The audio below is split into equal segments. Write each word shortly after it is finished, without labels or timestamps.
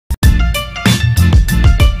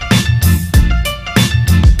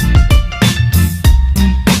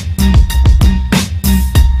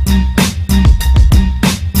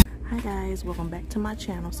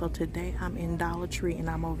channel. So today I'm in Dollar Tree and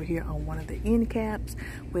I'm over here on one of the end caps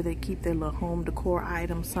where they keep their little home decor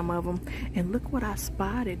items, some of them. And look what I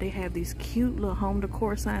spotted. They have these cute little home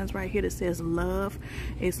decor signs right here that says love.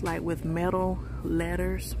 It's like with metal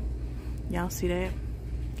letters. Y'all see that?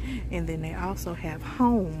 And then they also have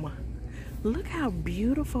home. Look how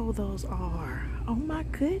beautiful those are. Oh my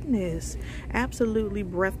goodness, absolutely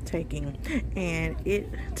breathtaking. And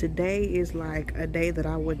today is like a day that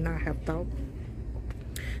I would not have thought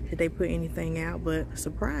that they put anything out, but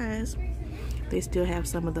surprise, they still have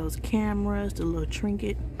some of those cameras, the little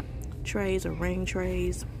trinket trays or ring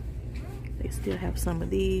trays. They still have some of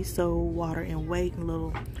these, so water and weight and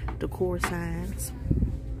little decor signs.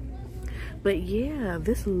 But yeah,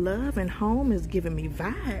 this love and home is giving me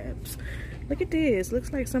vibes. Look at this.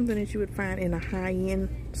 Looks like something that you would find in a high-end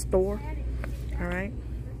store. All right.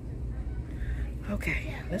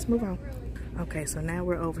 Okay, let's move on. Okay, so now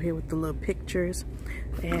we're over here with the little pictures.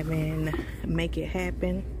 They have in Make It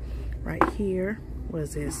Happen right here. What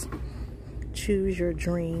is this? Choose Your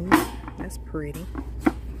Dreams. That's pretty.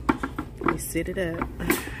 Let me sit it up.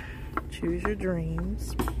 Choose Your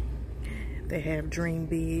Dreams. They have Dream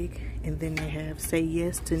Big, and then they have Say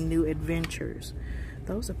Yes to New Adventures.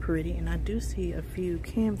 Those are pretty, and I do see a few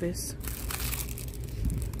canvas.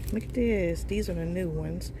 Look at this. These are the new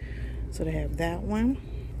ones. So they have that one,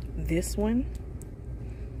 this one.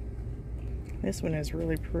 This one is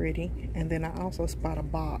really pretty, and then I also spot a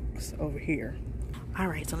box over here. All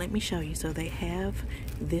right, so let me show you. So they have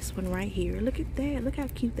this one right here. Look at that. Look how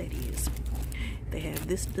cute that is. They have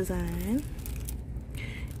this design.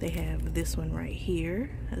 They have this one right here.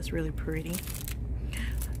 That's really pretty.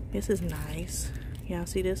 This is nice. Y'all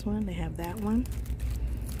see this one? They have that one.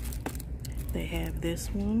 They have this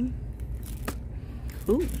one.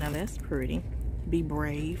 Ooh, now that's pretty. Be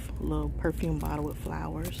Brave. A little perfume bottle with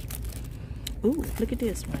flowers. Ooh, look at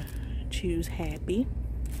this one. Choose Happy.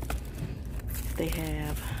 They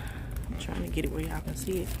have, I'm trying to get it where y'all can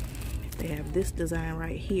see it. They have this design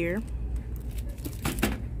right here.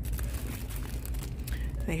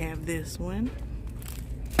 They have this one.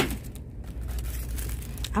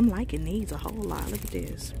 I'm liking these a whole lot. Look at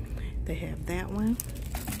this. They have that one.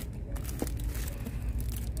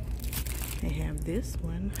 They have this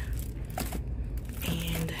one.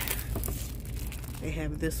 And they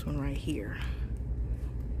have this one right here.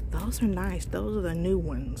 Those are nice. Those are the new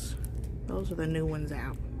ones. Those are the new ones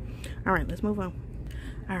out. All right, let's move on.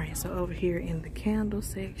 All right, so over here in the candle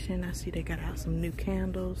section, I see they got out some new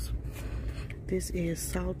candles. This is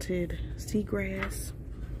Salted Seagrass.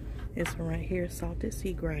 This one right here, Salted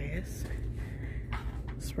Seagrass.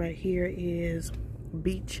 This right here is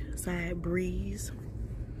Beachside Breeze.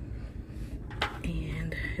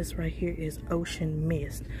 And this right here is Ocean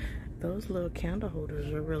Mist. Those little candle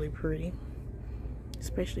holders are really pretty,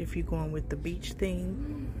 especially if you're going with the beach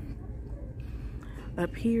theme.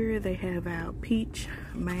 Up here they have out Peach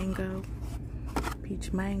Mango.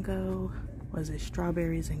 Peach Mango. Was it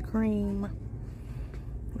Strawberries and Cream?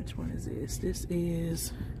 Which one is this? This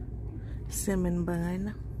is Cinnamon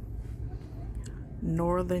Bun.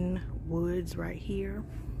 Northern Woods right here.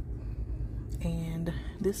 And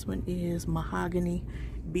this one is Mahogany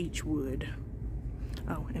Beechwood.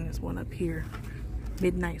 Oh, and this one up here,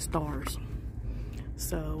 Midnight Stars.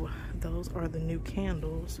 So those are the new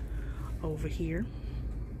candles over here.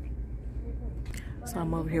 So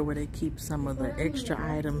I'm over here where they keep some of the extra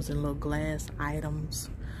items and little glass items.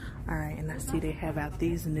 All right, and I see they have out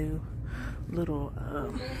these new little,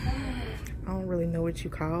 I don't really know what you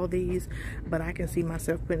call these, but I can see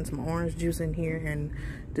myself putting some orange juice in here and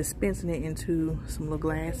dispensing it into some little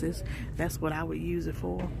glasses. That's what I would use it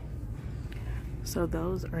for. So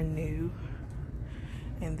those are new.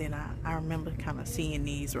 And then I remember kind of seeing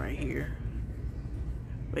these right here.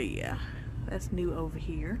 But yeah, that's new over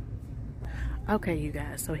here. Okay, you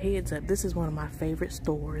guys, so heads up, this is one of my favorite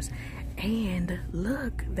stores, and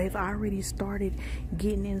look, they've already started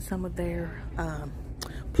getting in some of their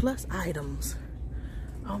plus items.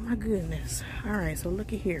 Oh my goodness. All right, so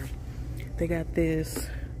look at here. They got this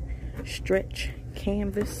stretch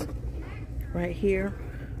canvas right here.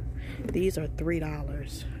 These are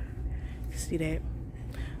 $3. See that?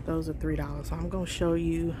 Those are $3. So I'm gonna show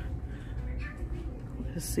you,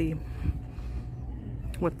 let's see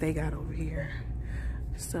what they got over here.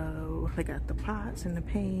 So they got the pots and the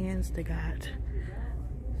pans. They got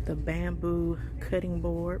the bamboo cutting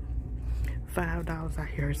board, $5. I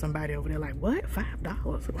heard somebody over there like, what,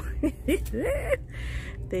 $5?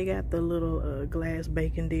 They got the little glass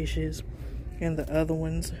baking dishes and the other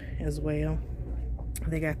ones as well.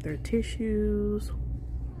 They got their tissues,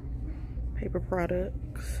 paper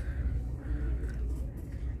products.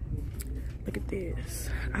 Look at this.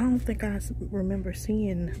 I don't think I remember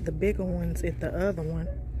seeing the bigger ones at the other one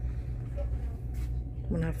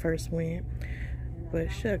when I first went.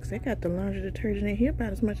 But shucks, they got the laundry detergent in here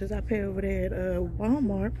about as much as I pay over there at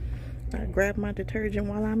Walmart. I grab my detergent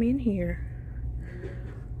while I'm in here.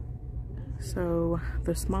 So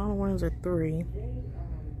the smaller ones are $3.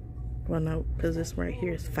 Well, no, because this right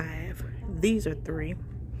here is $5. These are $3.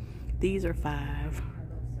 These are $5.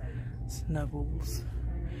 Snuggles,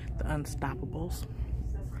 the Unstoppables.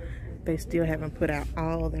 They still haven't put out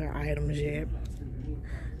all their items yet.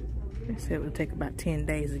 They said it would take about 10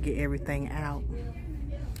 days to get everything out.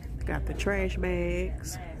 Got the trash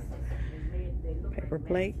bags, paper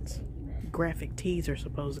plates, graphic tees are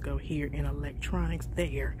supposed to go here, and electronics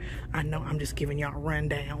there. I know, I'm just giving y'all a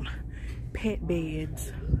rundown. Pet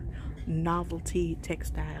beds, novelty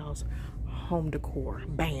textiles, home decor.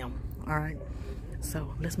 Bam. All right,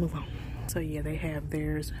 so let's move on. So yeah, they have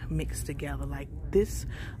theirs mixed together. Like this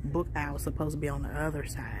book aisle is supposed to be on the other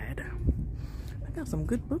side. I got some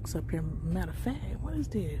good books up here. Matter of fact, what is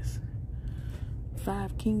this?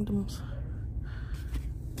 5 Kingdoms.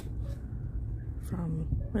 From,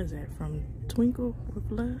 what is that? From Twinkle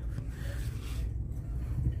with Love.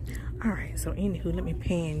 All right, so anywho, let me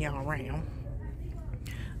pan y'all around.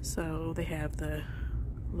 So they have the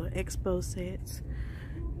little expo sets.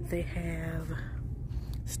 They have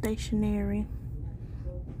stationery,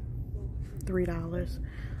 $3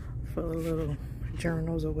 for the little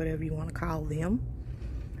journals or whatever you want to call them.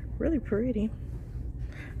 Really pretty.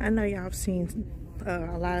 I know y'all have seen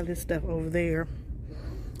a lot of this stuff over there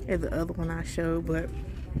at the other one I showed, but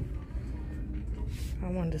I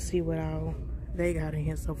wanted to see what all they got in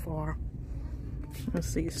here so far. Let's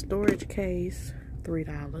see, storage case,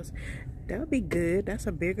 $3. That would be good. That's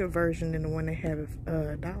a bigger version than the one they have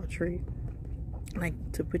at Dollar Tree. Like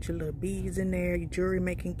to put your little beads in there, your jewelry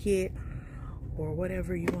making kit, or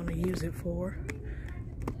whatever you want to use it for.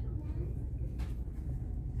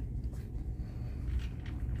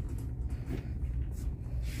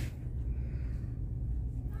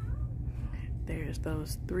 There's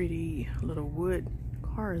those 3D little wood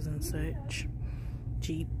cars and such,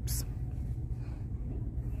 Jeeps.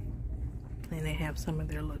 And they have some of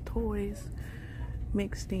their little toys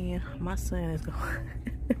mixed in. My son is going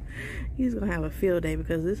he's gonna have a field day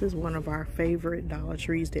because this is one of our favorite Dollar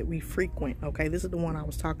Trees that we frequent. Okay, this is the one I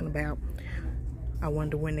was talking about. I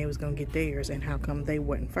wonder when they was gonna get theirs and how come they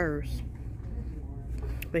wasn't first.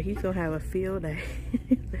 But he's gonna have a field day.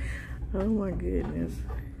 Oh my goodness.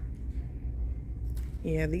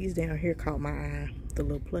 Yeah, these down here caught my eye. The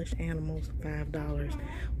little plush animals, $5.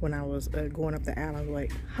 When I was going up the aisle, I was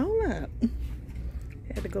like, hold up.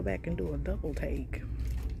 Had to go back and do a double take.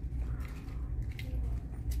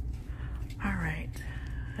 All right,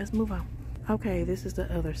 let's move on. Okay, this is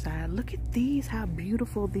the other side. Look at these, how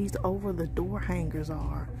beautiful these over the door hangers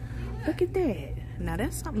are. Look at that. Now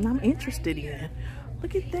that's something I'm interested in.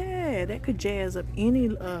 Look at that. That could jazz up any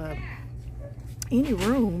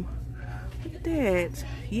room. Look at that.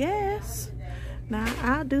 Yes. Now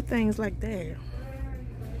I'll do things like that.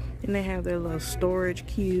 And they have their little storage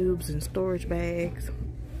cubes and storage bags.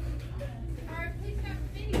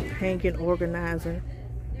 Hanging organizer.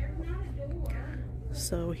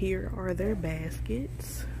 So here are their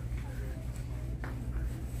baskets.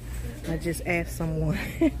 I just asked someone.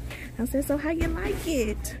 I said, so how you like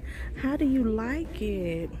it? How do you like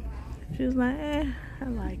it? She was like, I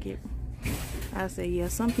like it. I said, yeah,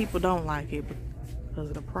 some people don't like it because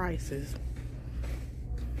of the prices.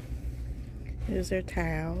 Here's their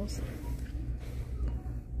towels.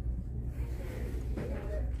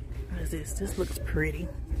 What is this? This looks pretty.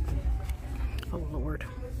 Oh, Lord.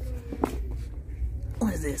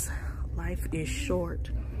 What is this? Life is short.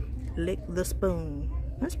 Lick the spoon.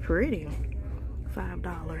 That's pretty.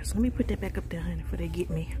 $5. Let me put that back up there, honey, before they get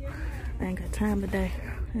me. I ain't got time today.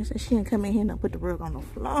 I said she didn't come in here and put the rug on the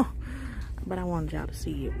floor. But I wanted y'all to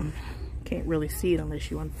see it. Can't really see it unless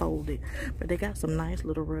you unfold it. But they got some nice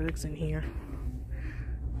little rugs in here.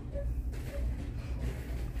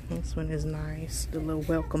 This one is nice. The little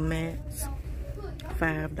welcome mats.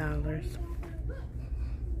 $5.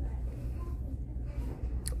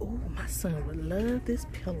 Oh, my son would love this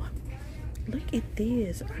pillow. Look at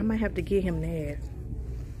this. I might have to get him that.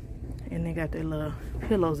 And they got their little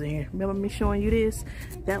pillows in here. Remember me showing you this?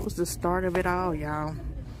 That was the start of it all, y'all.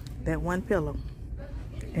 That one pillow.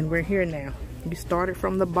 And we're here now. We started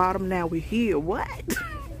from the bottom, now we're here. What?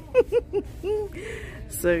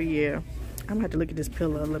 So yeah, I'm gonna have to look at this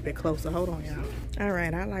pillow a little bit closer. Hold on, y'all. All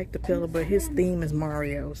right, I like the pillow, but his theme is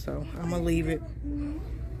Mario, so I'm gonna leave it.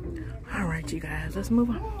 All right, you guys, let's move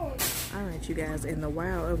on. All right, you guys, and the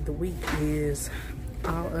wow of the week is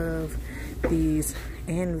all of these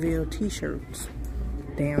Anvil t-shirts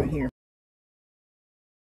down here.